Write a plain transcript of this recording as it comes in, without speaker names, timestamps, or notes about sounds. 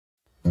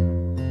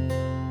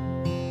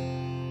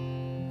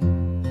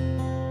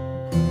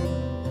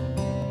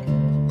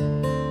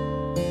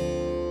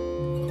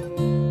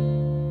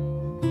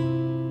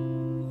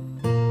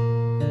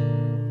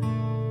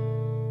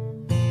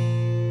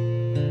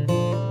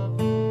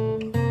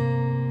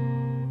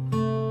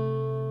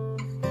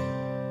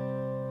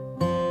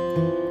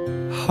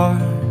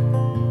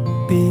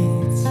heart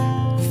beats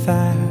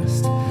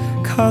fast,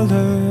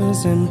 colors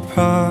and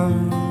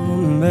promises.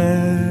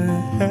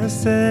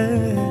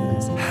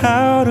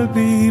 How to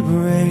be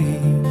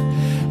brave,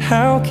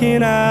 how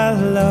can I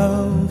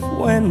love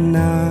when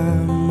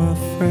I'm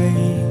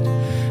afraid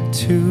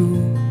to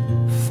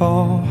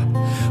fall?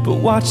 But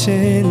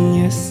watching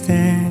you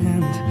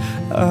stand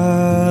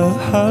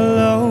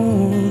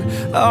alone,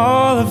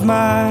 all of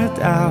my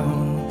doubt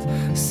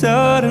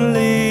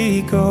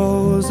suddenly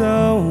goes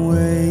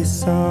away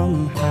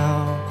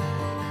somehow.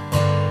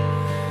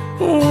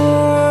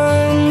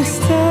 One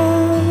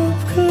step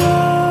closer.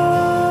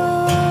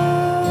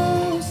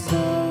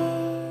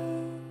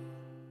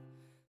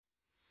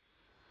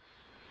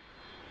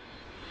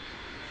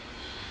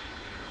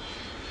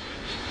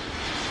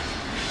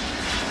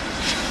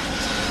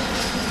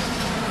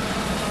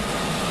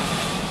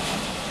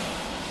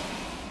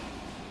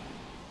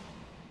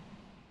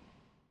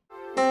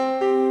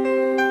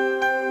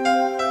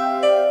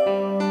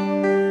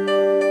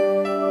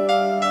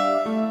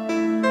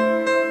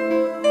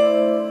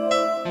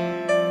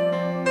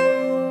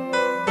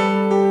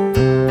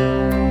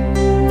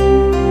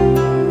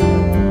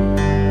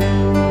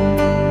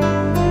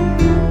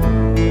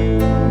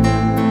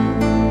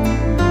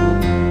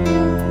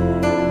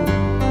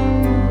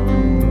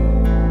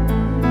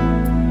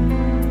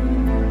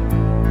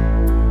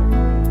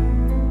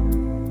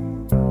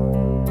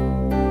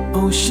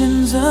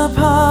 Oceans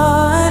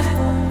apart,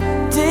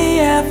 day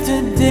after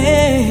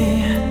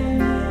day,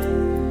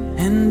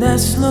 and I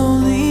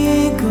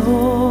slowly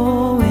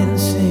go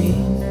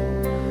insane.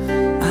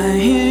 I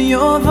hear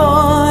your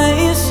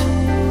voice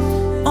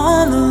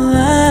on the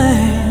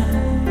line,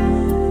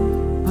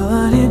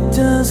 but it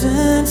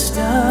doesn't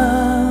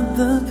stop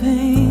the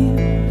pain.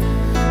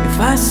 If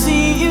I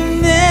see you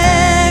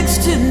next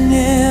to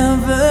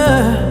never,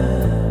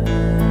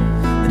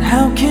 then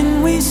how can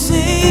we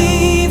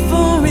say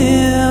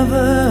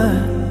forever?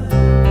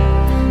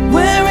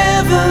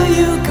 Wherever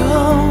you go,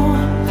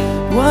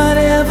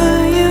 whatever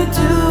you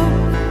do,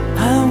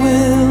 I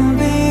will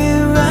be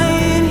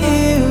right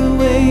here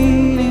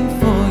waiting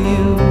for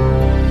you.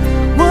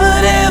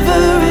 Whatever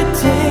it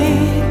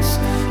takes,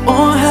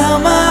 or how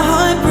my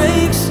heart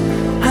breaks,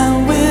 I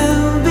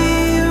will be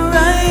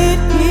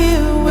right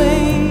here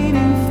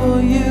waiting for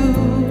you.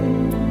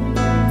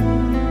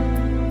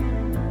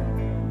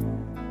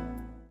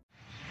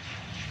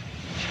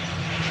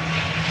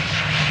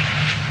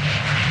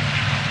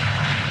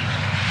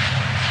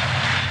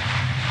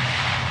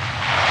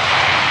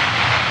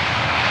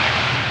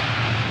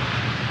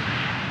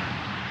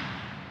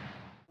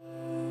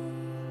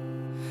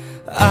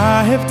 I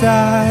have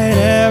died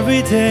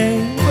every day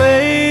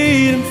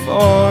waiting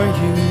for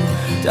you.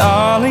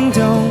 Darling,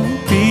 don't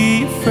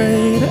be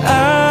afraid.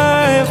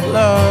 I have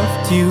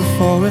loved you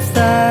for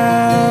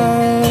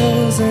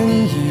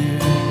 1,000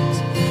 years.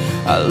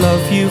 I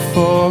love you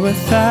for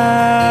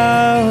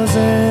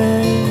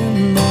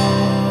 1,000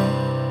 more.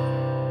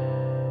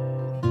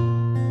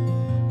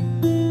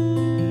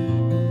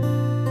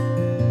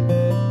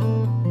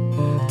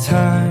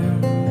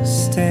 Time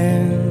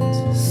stands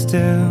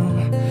still,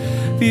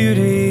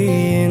 beauty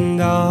in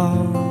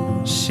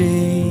all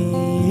she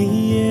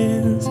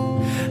is.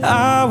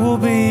 I will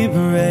be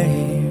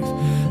brave,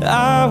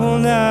 I will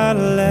not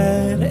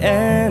let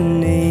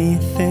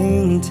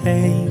anything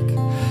take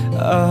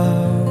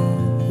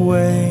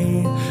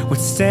away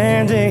what's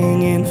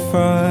standing in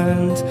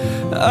front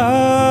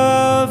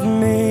of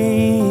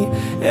me.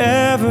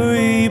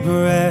 Every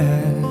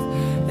breath,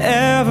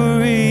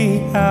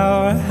 every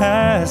hour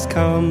has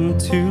come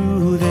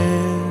to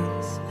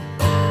this.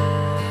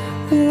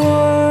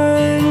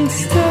 One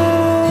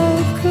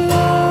step closer.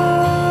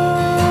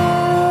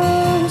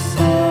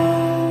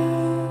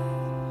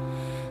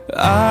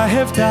 I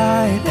have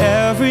died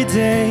every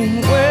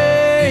day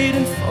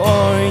waiting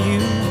for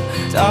you.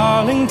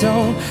 Darling,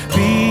 don't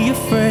be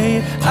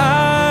afraid.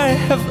 I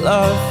have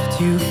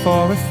loved you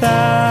for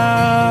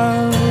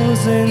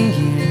 1,000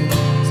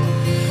 years.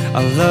 I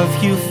love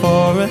you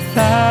for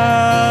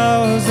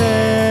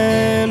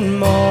 1,000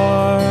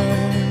 more.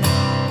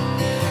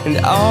 And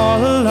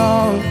all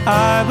along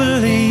I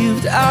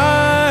believed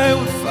I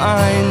would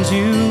find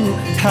you.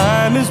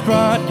 Time has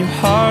brought your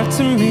heart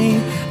to me.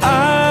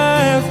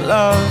 I have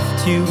loved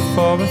you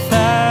for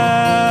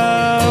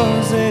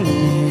 1,000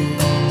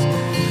 years.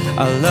 I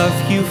love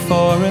you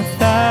for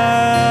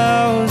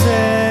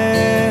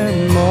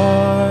 1,000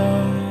 more.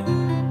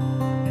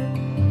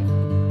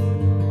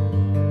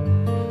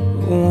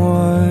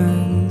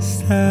 One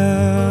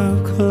step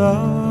closer.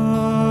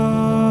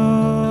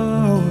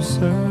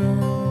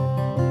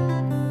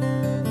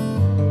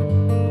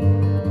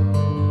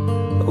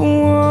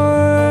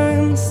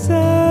 One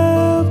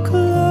step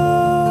closer.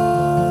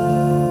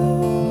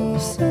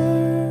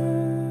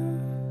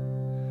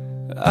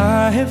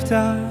 I have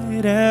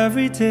died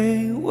every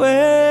day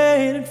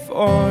waiting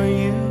for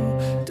you.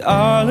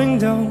 Darling,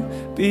 don't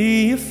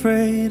be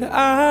afraid.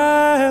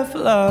 I have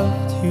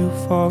loved you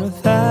for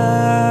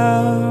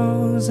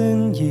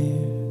 1,000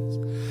 years.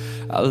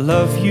 I'll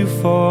love you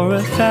for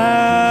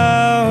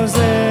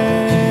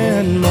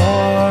 1,000 more.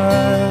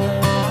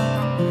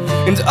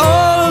 And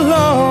all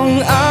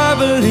along I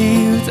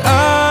believed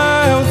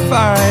I would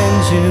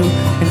find you,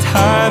 and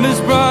time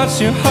has brought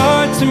your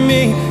heart to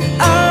me.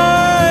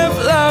 I've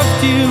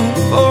loved you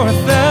for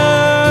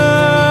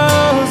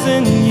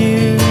 1,000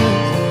 years.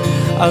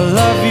 I'll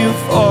love you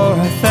for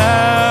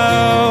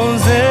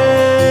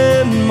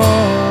 1,000 more.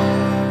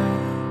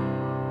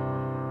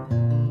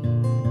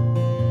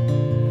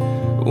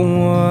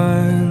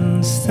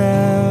 One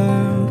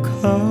step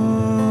closer,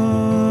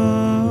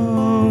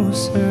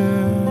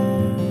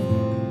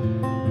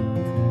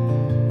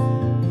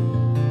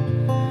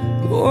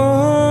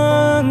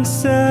 one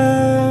step